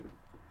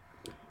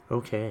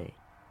Okay,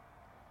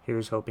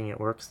 here's hoping it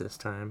works this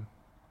time.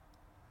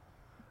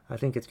 I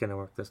think it's going to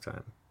work this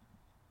time.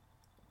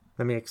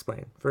 Let me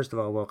explain. First of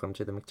all, welcome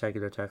to the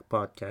McTaggart Attack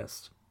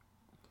podcast.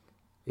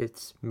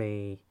 It's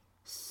May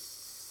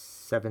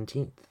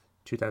 17th,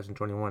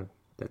 2021,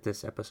 that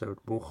this episode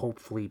will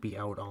hopefully be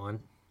out on.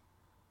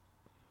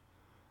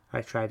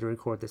 I tried to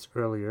record this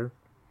earlier,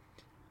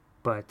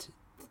 but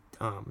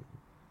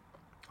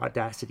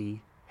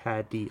Audacity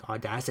had the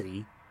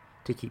audacity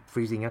to keep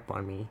freezing up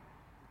on me.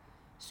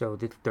 So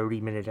the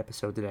 30-minute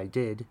episode that I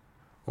did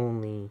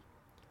only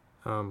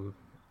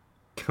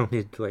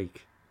counted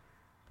like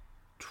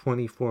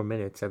 24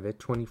 minutes of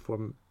it.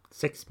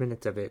 6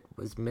 minutes of it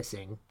was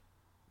missing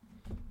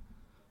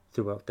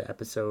throughout the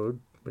episode,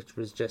 which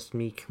was just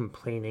me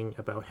complaining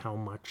about how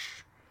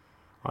much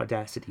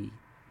Audacity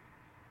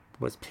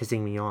was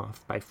pissing me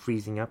off by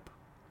freezing up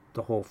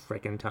the whole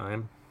frickin'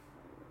 time.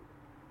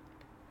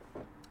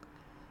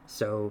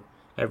 So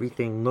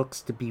everything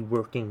looks to be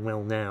working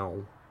well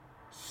now.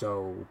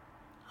 So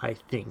I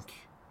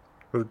think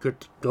we're good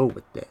to go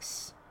with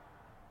this.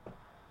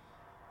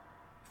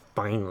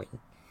 Finally.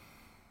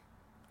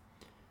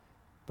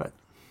 But,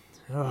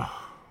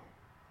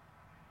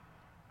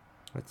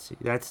 let's see.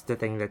 That's the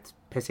thing that's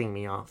pissing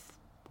me off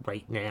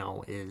right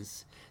now,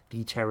 is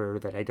the terror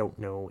that I don't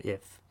know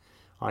if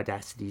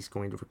Audacity is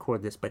going to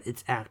record this, but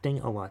it's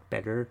acting a lot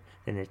better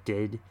than it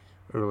did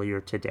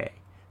earlier today.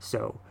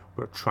 So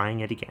we're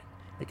trying it again.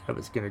 Like, I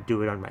was going to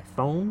do it on my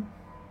phone,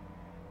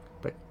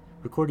 but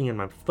recording on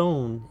my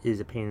phone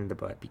is a pain in the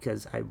butt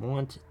because I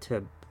want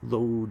to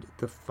load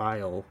the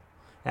file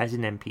as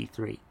an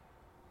MP3.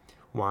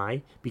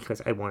 Why?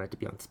 Because I want it to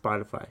be on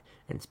Spotify,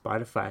 and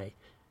Spotify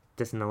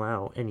doesn't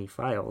allow any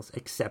files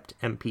except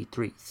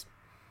MP3s.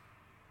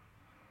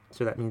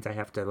 So that means I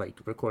have to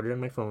record it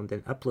on my phone,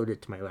 then upload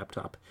it to my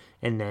laptop,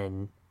 and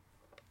then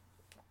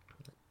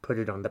put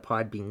it on the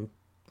Podbean,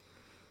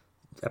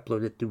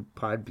 upload it through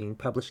Podbean,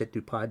 publish it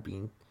through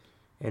Podbean,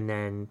 and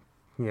then,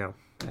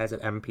 as an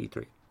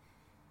MP3.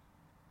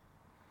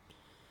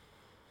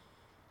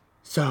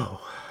 So,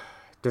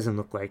 it doesn't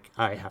look like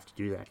I have to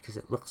do that, because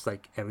it looks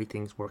like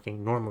everything's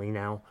working normally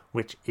now,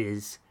 which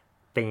is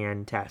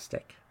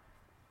fantastic.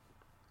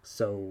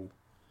 So,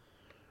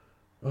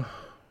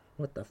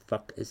 what the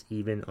fuck is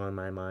even on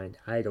my mind?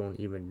 I don't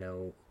even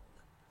know.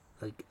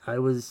 I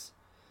was,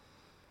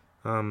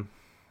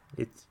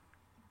 it's,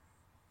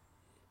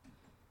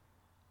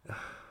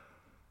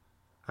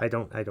 I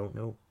don't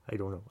know.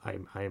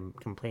 I'm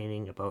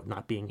complaining about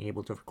not being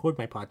able to record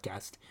my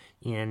podcast,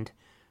 and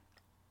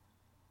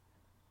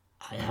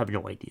I have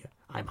no idea.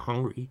 I'm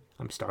hungry.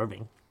 I'm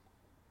starving.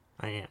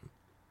 I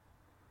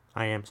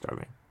am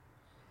starving.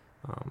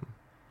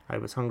 I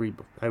was hungry.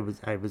 I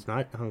was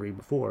not hungry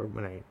before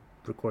when I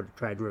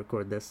tried to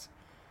record this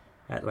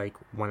at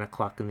 1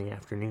 o'clock in the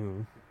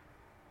afternoon.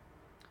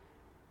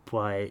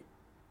 But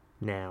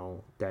now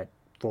that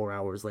 4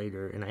 hours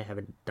later and I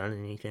haven't done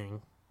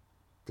anything,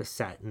 just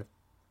sat in the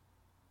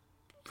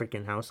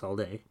freaking house all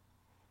day,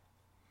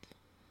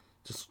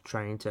 just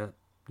trying to,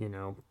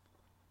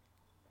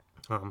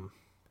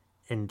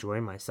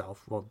 enjoy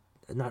myself. Well,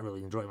 not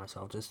really enjoy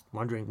myself, just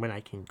wondering when I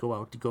can go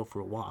out to go for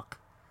a walk.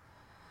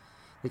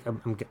 I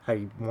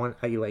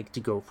like to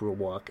go for a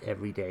walk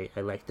every day.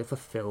 I like to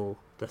fulfill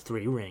the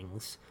 3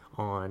 rings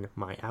on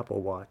my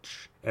Apple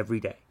Watch every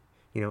day.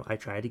 I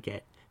try to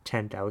get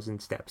 10,000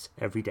 steps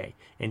every day,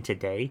 and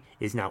today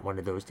is not one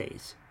of those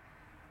days.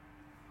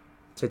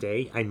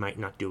 Today, I might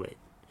not do it.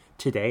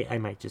 Today, I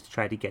might just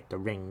try to get the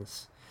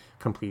rings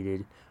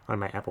completed on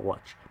my Apple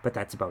Watch, but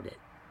that's about it.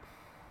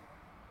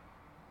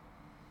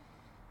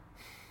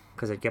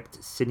 Because I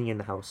kept sitting in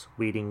the house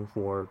waiting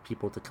for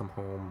people to come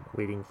home,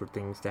 waiting for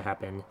things to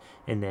happen,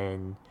 and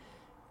then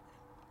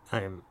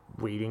I'm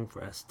waiting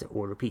for us to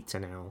order pizza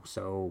now,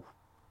 so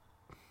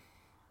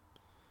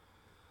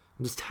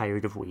I'm just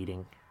tired of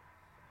waiting.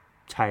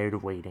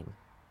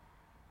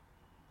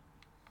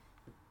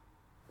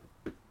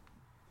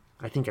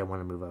 I think I want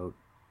to move out.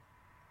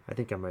 I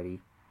think I'm ready.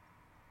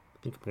 I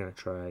think I'm going to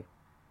try. I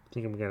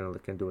think I'm going to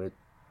look into it.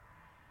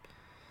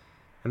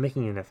 I'm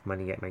making enough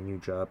money at my new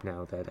job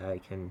now that I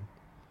can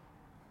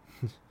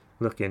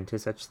look into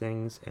such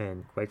things,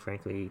 and quite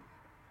frankly,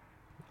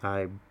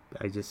 I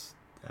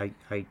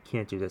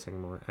can't do this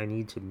anymore. I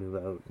need to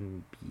move out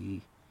and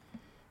be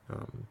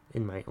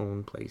in my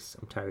own place.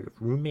 I'm tired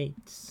of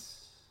roommates.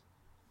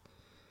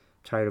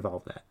 Tired of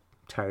all that.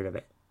 Tired of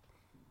it.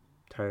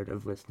 Tired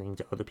of listening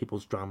to other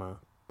people's drama.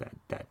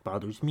 That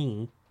bothers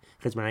me,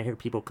 because when I hear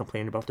people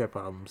complain about their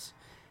problems,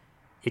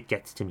 it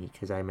gets to me,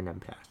 because I'm an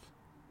empath.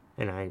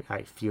 And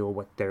I feel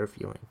what they're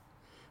feeling.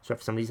 So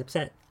if somebody's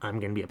upset, I'm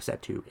going to be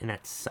upset too. And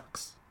that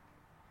sucks.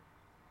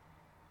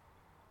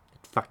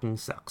 It fucking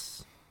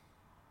sucks.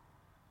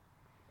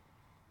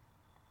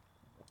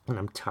 And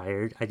I'm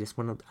tired. I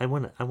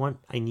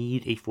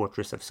need a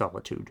fortress of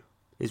solitude,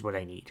 is what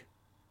I need.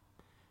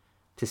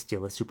 To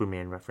steal a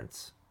Superman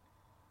reference.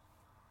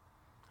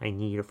 I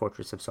need a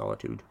fortress of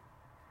solitude.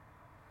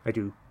 I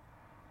do.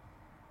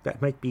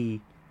 That might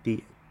be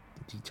the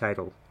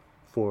title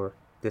for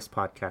this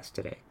podcast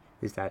today,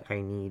 is that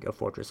I need a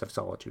fortress of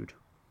solitude.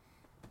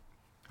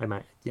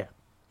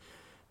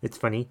 It's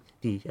funny,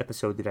 the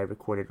episode that I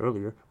recorded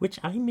earlier, which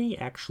I may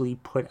actually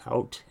put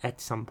out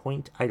at some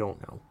point, I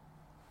don't know.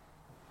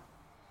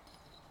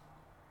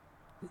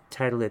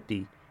 Title it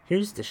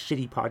here's the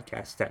shitty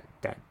podcast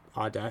that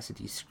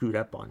Audacity screwed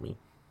up on me.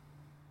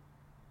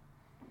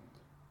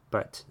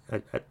 But,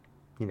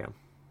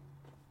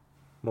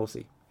 we'll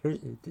see.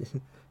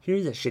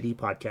 Here's a shitty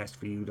podcast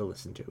for you to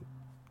listen to.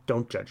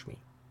 Don't judge me.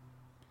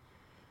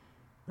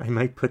 I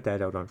might put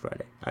that out on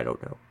Friday. I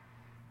don't know.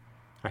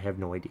 I have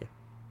no idea.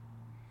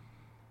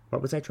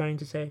 What was I trying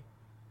to say?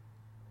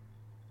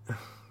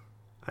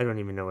 I don't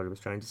even know what I was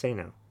trying to say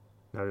now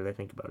that I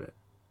think about it.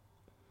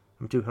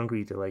 I'm too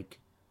hungry to,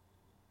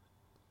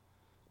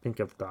 think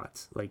of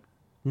thoughts.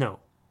 No.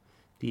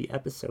 The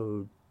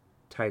episode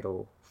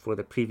title for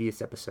the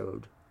previous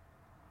episode,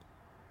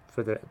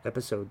 for the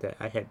episode that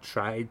I had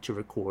tried to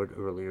record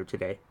earlier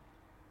today,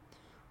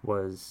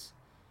 was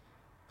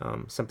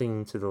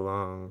something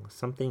along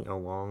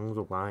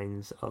the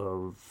lines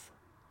of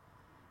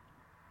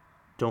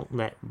don't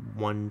let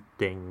one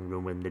thing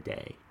ruin the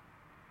day.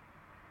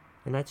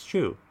 And that's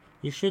true.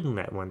 You shouldn't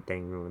let one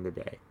thing ruin the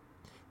day.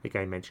 Like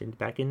I mentioned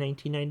back in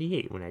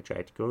 1998 when I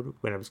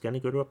was going to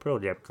go to a Pearl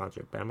Jam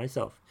concert by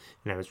myself,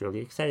 and I was really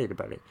excited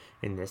about it.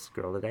 And this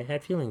girl that I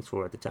had feelings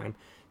for at the time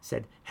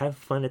said, have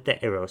fun at the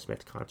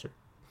Aerosmith concert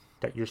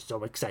that you're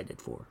so excited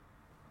for.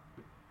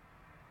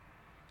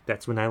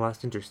 That's when I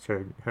lost interest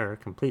in her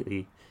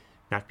completely,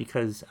 not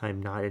because I'm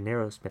not an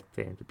Aerosmith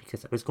fan, but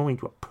because I was going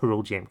to a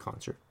Pearl Jam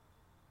concert.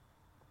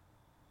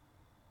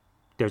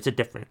 There's a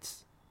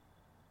difference.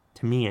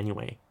 To me,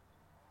 anyway.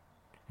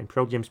 And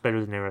Pearl Jam's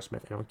better than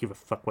Aerosmith. I don't give a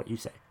fuck what you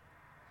say.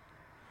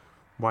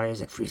 Why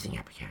is it freezing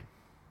up again?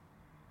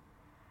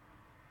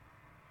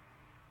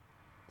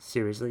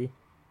 Seriously?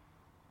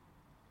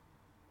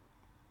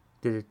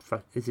 Is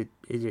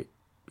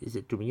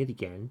it doing it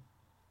again?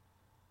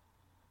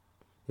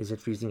 Is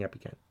it freezing up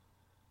again?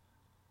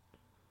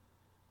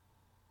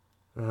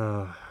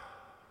 I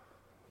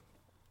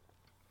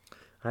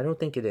don't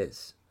think it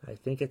is. I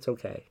think it's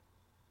okay.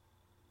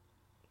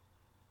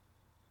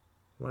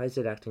 Why is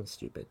it acting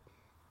stupid?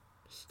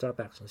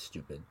 Stop acting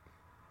stupid.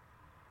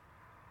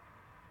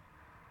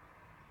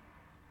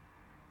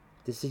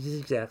 This is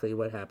exactly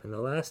what happened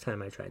the last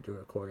time I tried to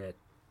record it.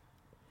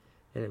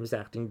 And it was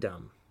acting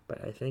dumb.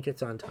 But I think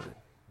it's on time.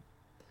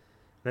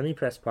 Let me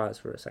press pause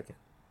for a second.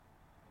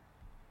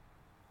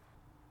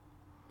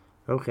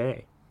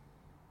 Okay.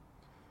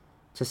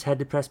 Just had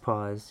to press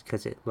pause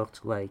because it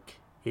looked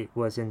like it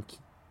wasn't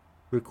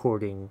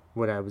recording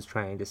what I was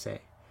trying to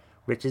say,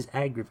 which is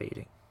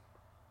aggravating.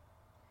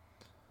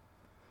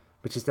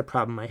 Which is the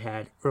problem I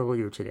had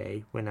earlier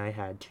today when I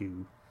had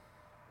to,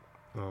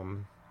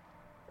 when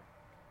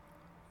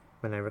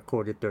I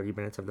recorded 30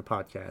 minutes of the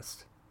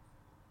podcast.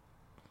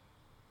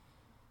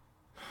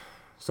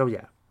 So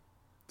yeah,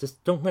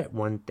 just don't let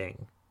one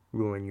thing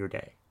ruin your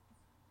day.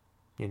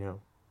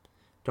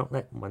 Don't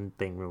let one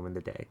thing ruin the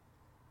day.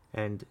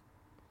 And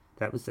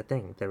that was the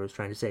thing that I was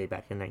trying to say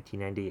back in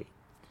 1998.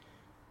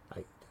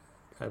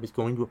 I was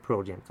going to a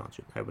Pearl Jam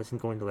concert. I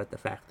wasn't going to let the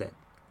fact that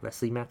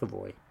Leslie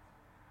McAvoy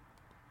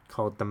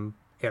called them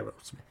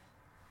Aerosmith.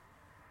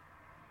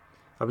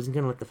 I wasn't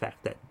going to let the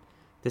fact that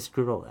this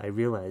girl, I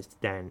realized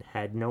then,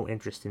 had no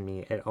interest in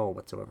me at all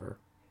whatsoever.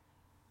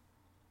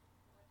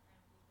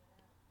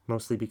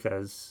 Mostly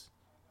because,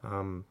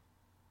 I'm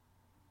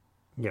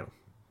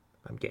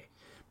gay.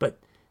 But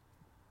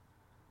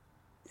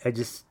I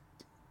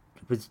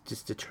was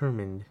just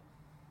determined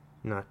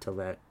not to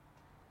let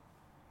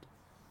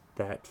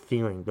that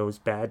feeling, those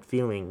bad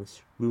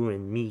feelings,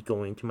 ruin me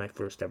going to my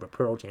first ever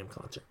Pearl Jam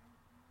concert.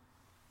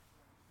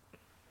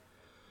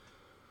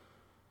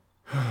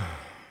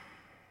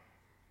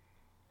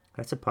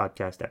 That's a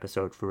podcast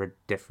episode for a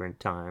different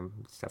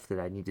time. Stuff that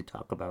I need to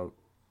talk about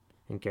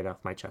and get off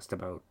my chest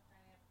about.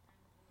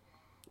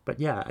 But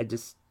yeah,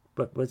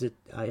 what was it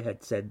I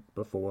had said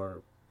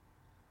before?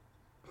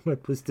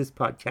 What was this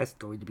podcast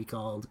going to be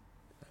called?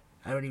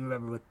 I don't even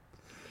remember what.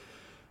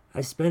 I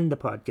spent the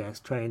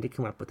podcast trying to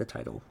come up with a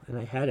title, and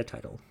I had a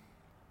title.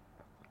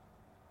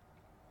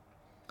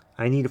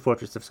 I need a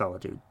fortress of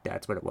solitude.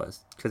 That's what it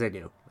was. Because I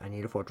do. I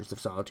need a fortress of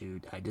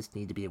solitude. I just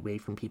need to be away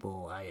from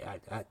people. I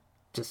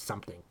just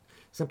something.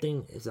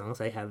 Something, as long as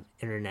I have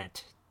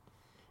internet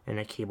and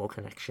a cable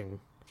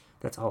connection.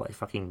 That's all I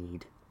fucking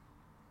need.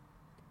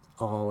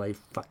 All I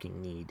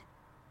fucking need.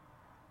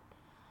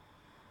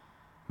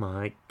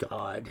 My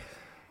God.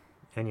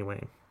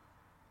 Anyway.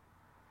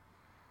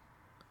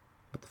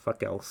 What the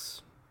fuck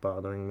else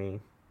bothering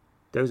me?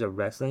 There's a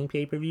wrestling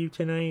pay-per-view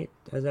tonight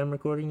as I'm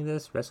recording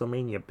this,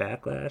 WrestleMania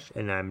Backlash,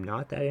 and I'm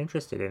not that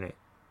interested in it.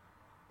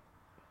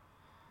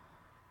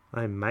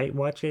 I might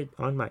watch it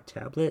on my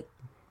tablet,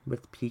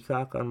 with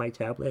Peacock on my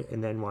tablet,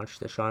 and then watch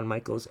the Shawn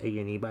Michaels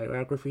A&E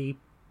biography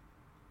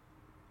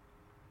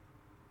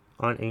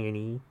on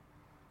A&E,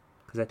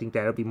 because I think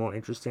that'll be more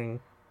interesting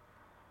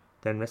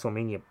than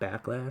WrestleMania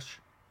Backlash.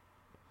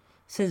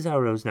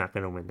 Cesaro's not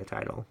going to win the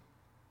title.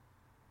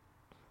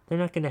 They're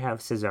not going to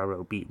have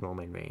Cesaro beat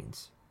Roman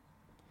Reigns.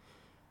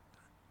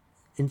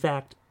 In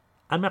fact,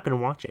 I'm not going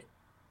to watch it.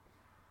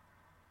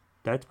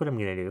 That's what I'm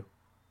going to do.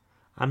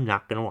 I'm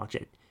not going to watch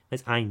it.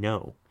 Because I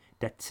know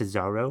that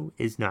Cesaro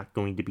is not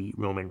going to beat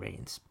Roman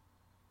Reigns.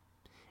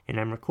 And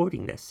I'm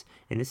recording this.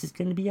 And this is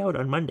going to be out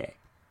on Monday.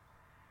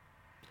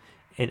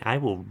 And I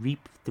will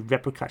reap the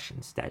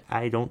repercussions that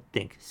I don't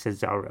think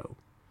Cesaro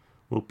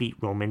will beat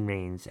Roman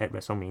Reigns at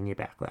WrestleMania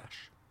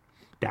Backlash.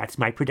 That's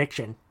my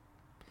prediction.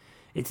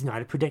 It's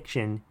not a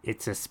prediction,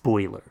 it's a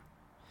spoiler.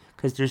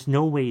 Because there's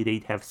no way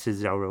they'd have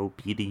Cesaro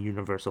be the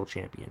Universal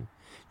Champion.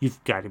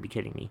 You've got to be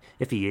kidding me.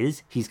 If he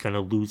is, he's going to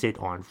lose it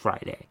on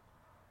Friday.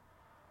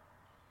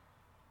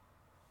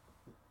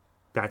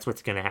 That's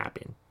what's going to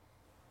happen.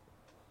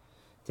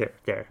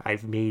 There.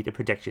 I've made a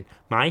prediction.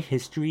 My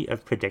history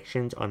of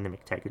predictions on the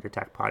McTaggart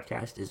Attack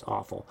podcast is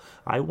awful.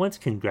 I once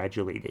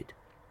congratulated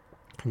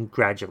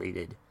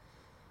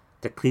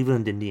the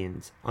Cleveland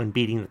Indians on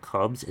beating the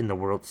Cubs in the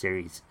World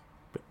Series.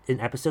 An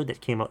episode that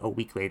came out a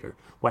week later.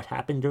 What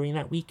happened during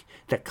that week?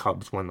 The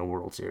Cubs won the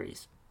World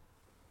Series.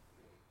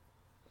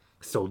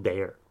 So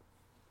there.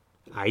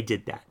 I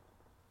did that.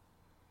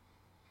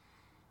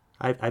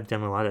 I've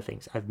done a lot of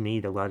things. I've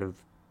made a lot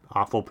of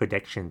awful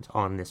predictions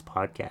on this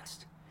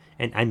podcast.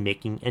 And I'm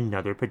making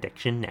another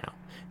prediction now.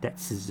 That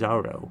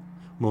Cesaro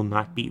will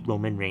not beat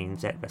Roman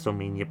Reigns at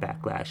WrestleMania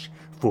Backlash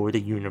for the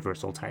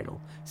Universal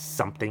title.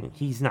 Something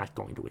he's not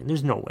going to win.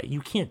 There's no way. You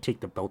can't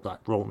take the belt off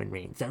Roman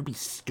Reigns. That would be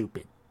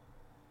stupid.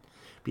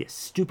 Be a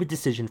stupid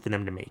decision for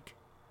them to make.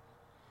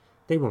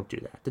 They won't do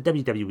that. The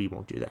WWE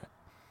won't do that.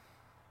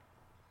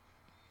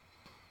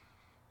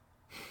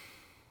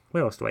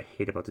 What else do I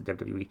hate about the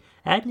WWE?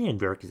 Adnan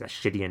Virk is a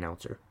shitty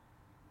announcer.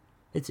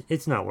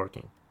 It's not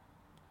working.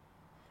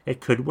 It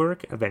could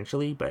work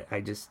eventually, but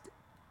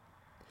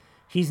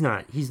he's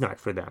not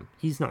for them.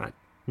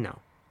 No.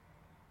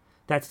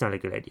 That's not a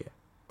good idea.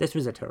 This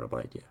was a terrible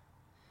idea.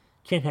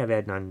 Can't have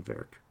Adnan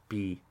Virk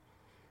be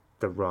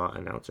the Raw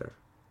announcer.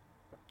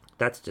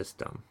 That's just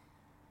dumb.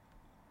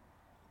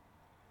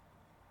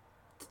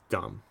 It's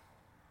dumb.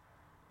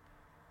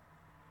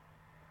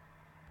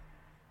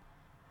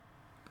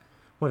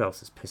 What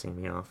else is pissing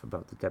me off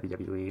about the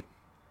WWE?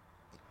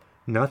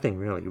 Nothing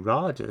really.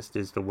 Raw just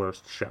is the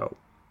worst show,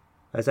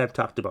 as I've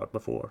talked about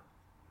before.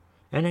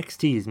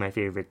 NXT is my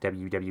favorite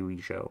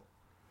WWE show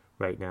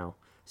right now.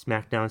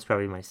 SmackDown's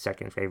probably my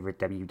second favorite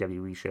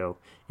WWE show,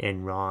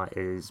 and Raw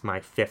is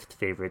my fifth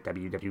favorite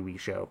WWE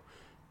show.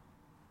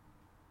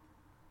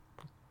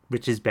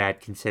 Which is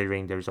bad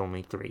considering there's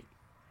only 3.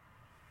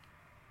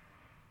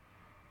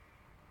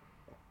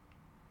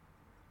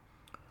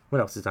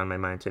 What else is on my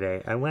mind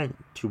today? I went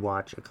to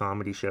watch a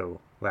comedy show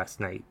last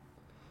night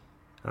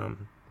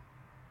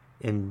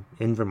in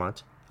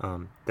Vermont.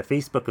 The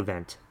Facebook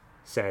event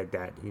said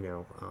that,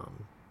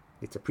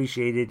 it's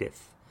appreciated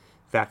if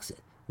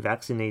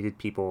vaccinated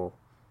people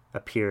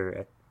appear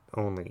at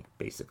only,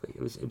 basically.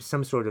 It was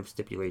some sort of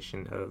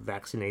stipulation of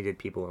vaccinated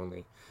people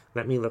only.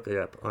 Let me look it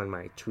up on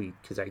my tweet,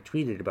 because I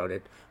tweeted about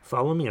it.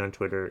 Follow me on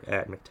Twitter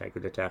at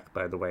McTaggart Attack,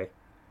 by the way,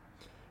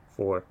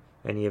 for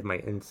any of my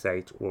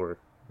insight or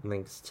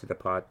links to the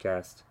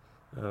podcast.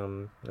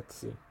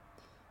 Let's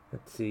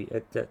see.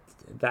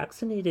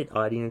 Vaccinated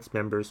audience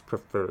members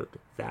preferred.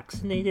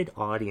 Vaccinated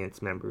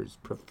audience members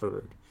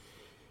preferred.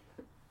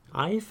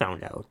 I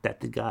found out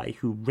that the guy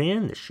who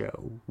ran the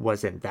show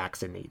wasn't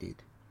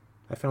vaccinated.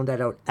 I found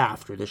that out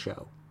after the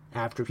show,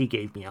 after he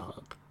gave me a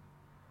hug.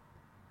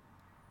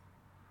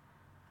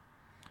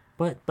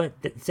 But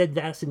it said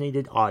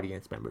vaccinated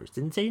audience members.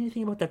 Didn't say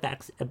anything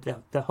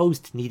about the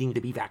host needing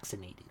to be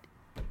vaccinated.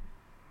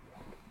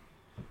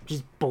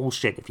 Just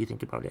bullshit if you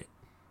think about it.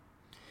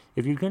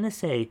 If you're going to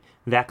say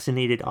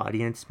vaccinated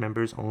audience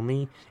members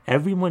only,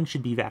 everyone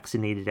should be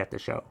vaccinated at the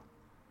show.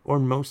 Or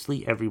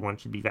mostly everyone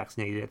should be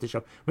vaccinated at the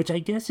show. Which I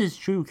guess is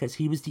true because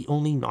he was the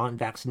only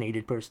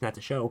non-vaccinated person at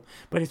the show.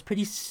 But it's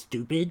pretty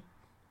stupid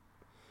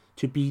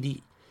to be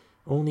the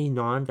only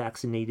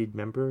non-vaccinated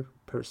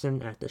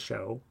person at the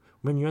show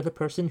when you're the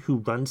person who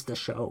runs the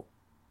show.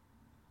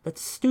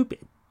 That's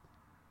stupid.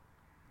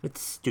 It's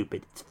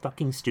stupid. It's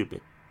fucking stupid.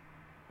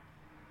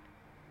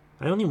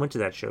 I only went to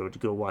that show to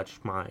go watch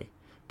my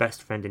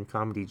best friend in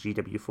comedy,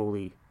 G.W.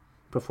 Foley,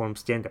 perform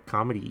stand-up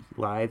comedy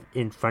live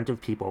in front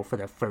of people for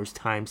the first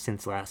time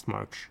since last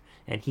March.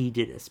 And he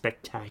did a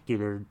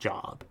spectacular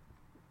job.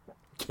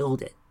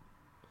 Killed it.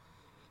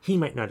 He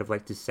might not have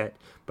liked his set,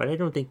 but I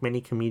don't think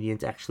many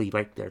comedians actually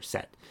like their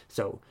set.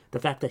 So the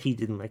fact that he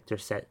didn't like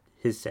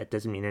his set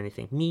doesn't mean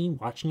anything. Me,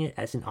 watching it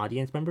as an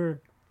audience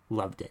member,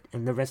 loved it.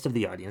 And the rest of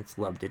the audience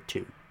loved it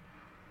too.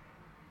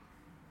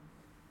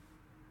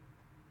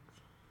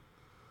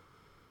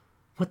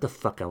 What the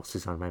fuck else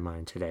is on my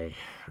mind today?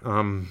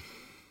 But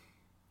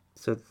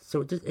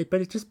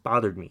it just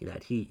bothered me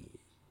that he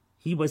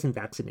wasn't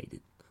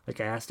vaccinated.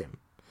 Like I asked him,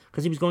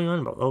 because he was going on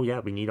about, oh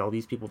yeah, we need all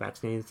these people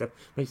vaccinated and stuff.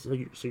 Like,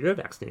 so you're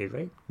vaccinated,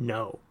 right?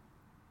 No.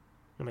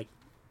 I'm like,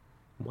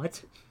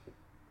 what?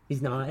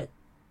 He's not?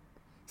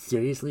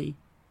 Seriously?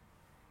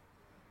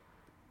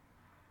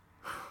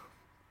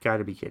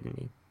 Gotta be kidding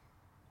me.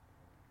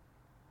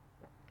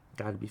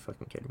 Gotta be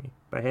fucking kidding me.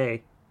 But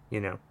hey,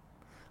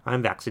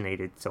 I'm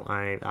vaccinated, so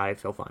I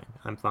feel fine.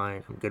 I'm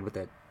fine. I'm good with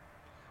it.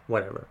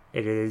 Whatever.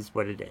 It is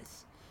what it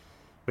is.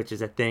 Which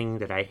is a thing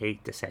that I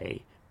hate to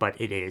say, but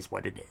it is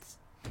what it is.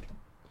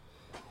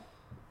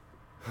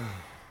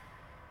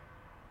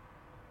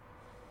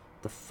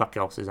 The fuck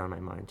else is on my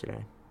mind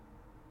today?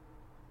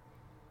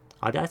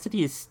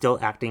 Audacity is still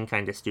acting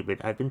kind of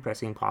stupid. I've been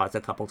pressing pause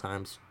a couple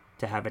times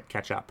to have it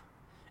catch up.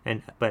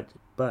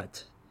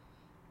 But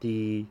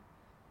the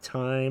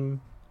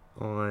time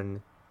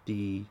on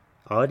the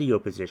audio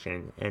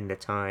position and the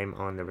time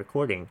on the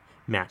recording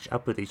match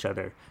up with each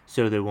other,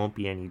 so there won't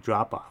be any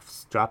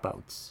dropouts.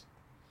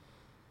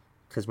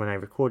 Because when I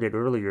recorded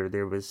earlier,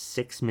 there was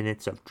 6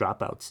 minutes of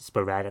dropouts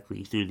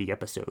sporadically through the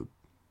episode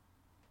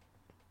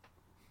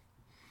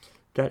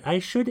that I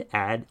should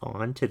add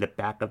on to the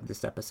back of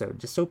this episode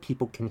just so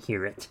people can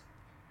hear it.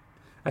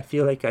 I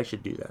feel like I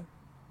should do that.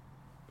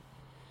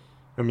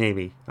 Or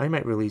maybe I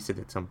might release it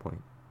at some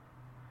point.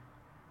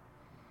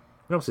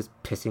 What else is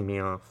pissing me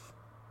off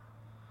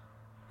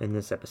in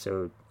this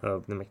episode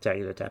of the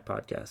McTaggart Tap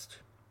podcast,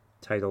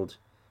 titled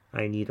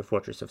I Need a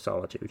Fortress of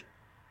Solitude?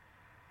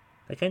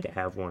 I kind of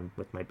have one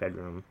with my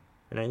bedroom,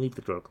 and I leave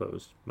the door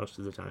closed most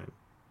of the time.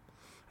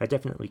 I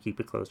definitely keep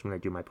it closed when I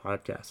do my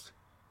podcast.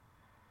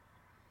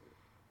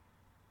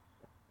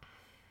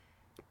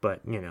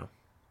 But,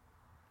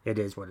 it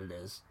is what it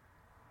is.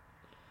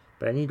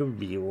 But I need a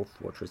real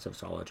Fortress of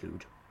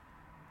Solitude.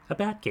 A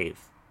bat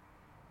cave.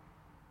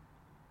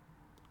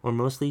 Or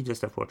mostly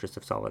just a Fortress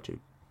of Solitude.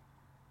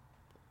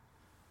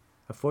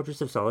 A Fortress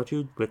of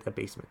Solitude with a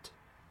basement.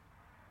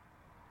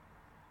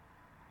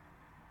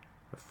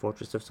 A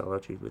Fortress of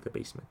Solitude with a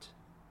basement.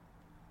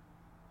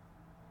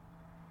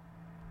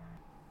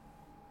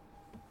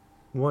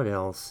 What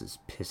else is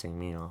pissing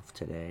me off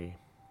today?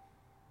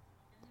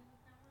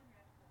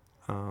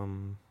 I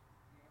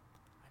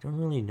don't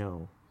really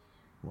know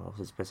what else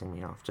is pissing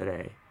me off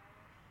today.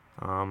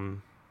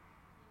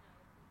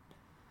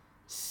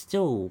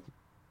 Still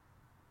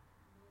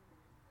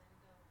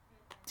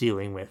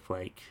dealing with,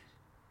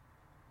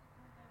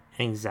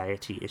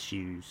 anxiety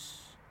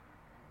issues,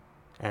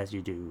 as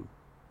you do.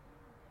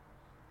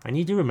 I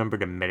need to remember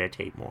to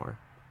meditate more.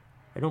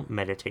 I don't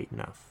meditate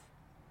enough.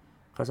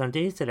 Because on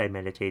days that I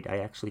meditate, I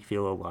actually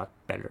feel a lot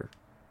better.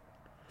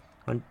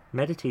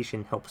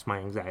 Meditation helps my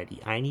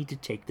anxiety. I need to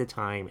take the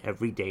time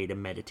every day to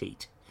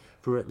meditate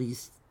for at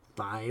least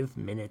 5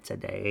 minutes a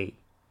day.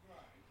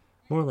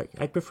 More like,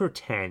 I prefer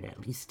 10,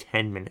 at least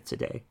 10 minutes a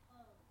day.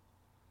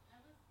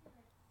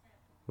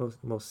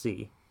 We'll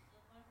see.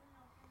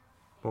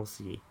 We'll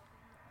see.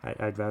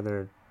 I'd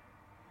rather,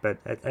 but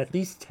at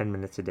least 10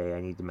 minutes a day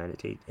I need to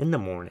meditate in the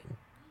morning.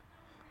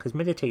 Because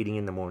meditating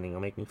in the morning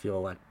will make me feel a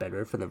lot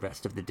better for the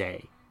rest of the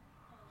day.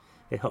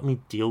 It helped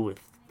me deal with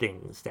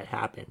things that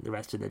happen the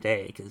rest of the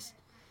day, because,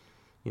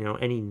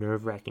 any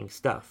nerve-wracking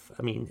stuff.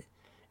 I mean,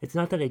 it's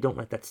not that I don't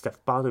let that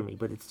stuff bother me,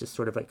 but it's just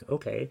sort of like,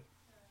 okay,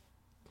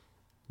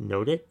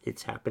 note it,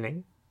 it's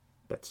happening,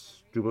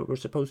 let's do what we're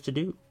supposed to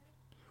do.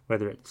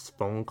 Whether it's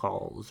phone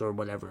calls or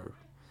whatever,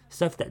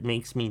 stuff that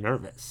makes me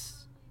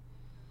nervous.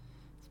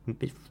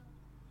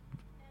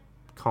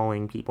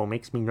 Calling people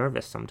makes me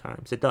nervous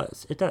sometimes. It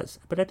does.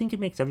 But I think it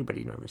makes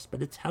everybody nervous,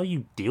 but it's how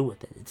you deal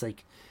with it. It's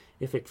like,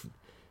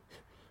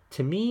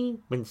 to me,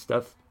 when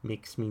stuff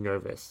makes me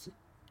nervous,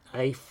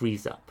 I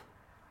freeze up.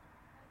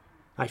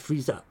 I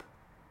freeze up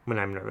when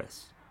I'm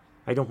nervous.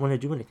 I don't want to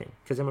do anything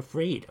because I'm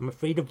afraid. I'm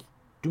afraid of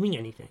doing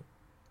anything.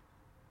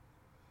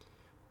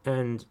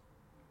 And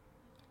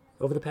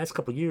over the past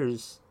couple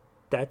years,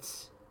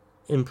 that's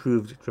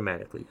improved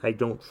dramatically. I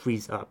don't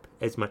freeze up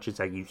as much as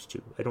I used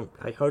to.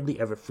 I hardly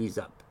ever freeze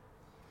up.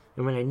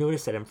 And when I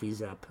notice that I'm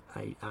freezing up,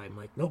 I'm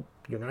like, nope,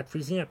 you're not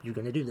freezing up. You're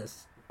going to do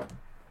this.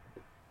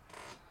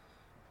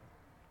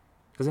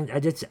 Because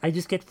I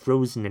just get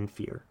frozen in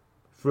fear,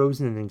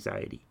 frozen in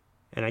anxiety,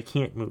 and I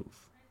can't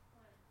move.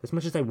 As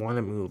much as I want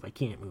to move, I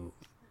can't move.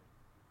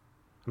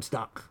 I'm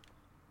stuck.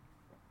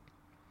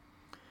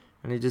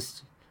 And I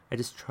just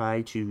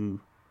try to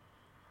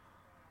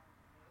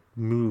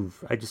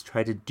move. I just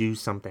try to do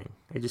something.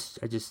 The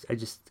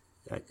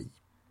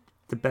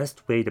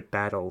best way to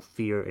battle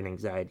fear and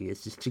anxiety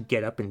is just to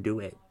get up and do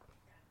it.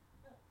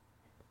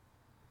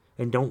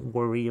 And don't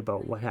worry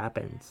about what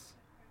happens.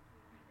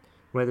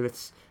 Whether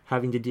it's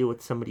having to deal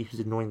with somebody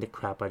who's annoying the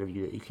crap out of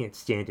you that you can't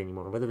stand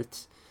anymore. Whether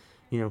it's,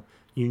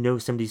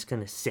 somebody's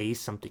going to say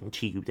something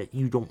to you that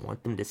you don't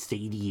want them to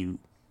say to you.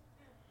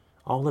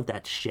 All of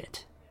that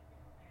shit.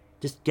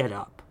 Just get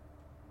up.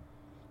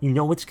 You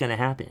know what's going to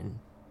happen.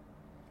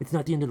 It's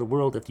not the end of the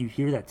world if you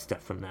hear that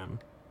stuff from them.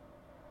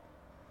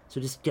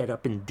 So just get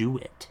up and do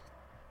it.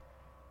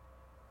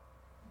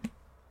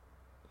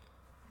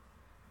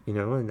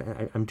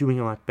 And I'm doing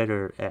a lot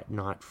better at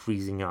not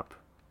freezing up.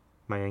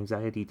 My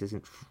anxiety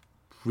doesn't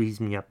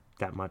freeze me up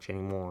that much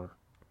anymore.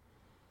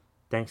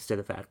 Thanks to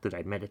the fact that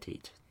I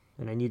meditate.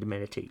 And I need to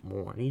meditate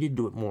more. I need to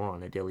do it more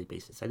on a daily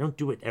basis. I don't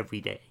do it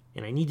every day.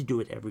 And I need to do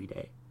it every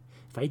day.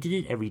 If I did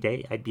it every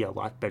day, I'd be a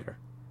lot better.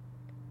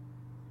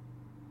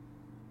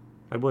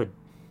 I would.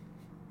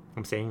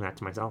 I'm saying that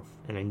to myself,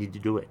 and I need to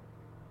do it.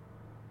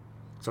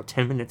 So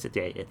 10 minutes a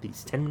day, at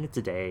least 10 minutes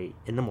a day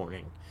in the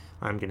morning,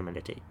 I'm going to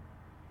meditate.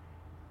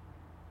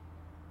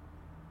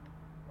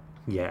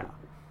 Yeah.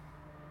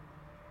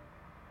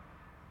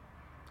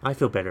 I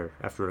feel better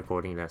after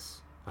recording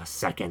this a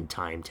second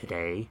time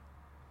today.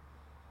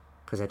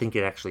 Because I think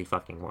it actually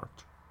fucking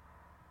worked.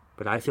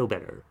 But I feel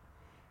better.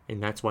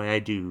 And that's why I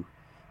do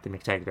the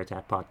McTaggart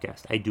Attack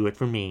podcast. I do it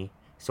for me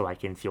so I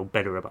can feel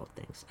better about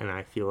things. And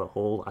I feel a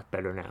whole lot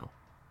better now.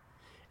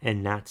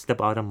 And that's the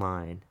bottom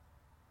line.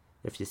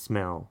 If you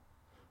smell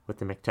what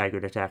the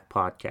McTaggart Attack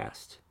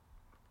podcast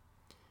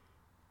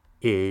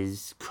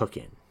is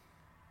cooking.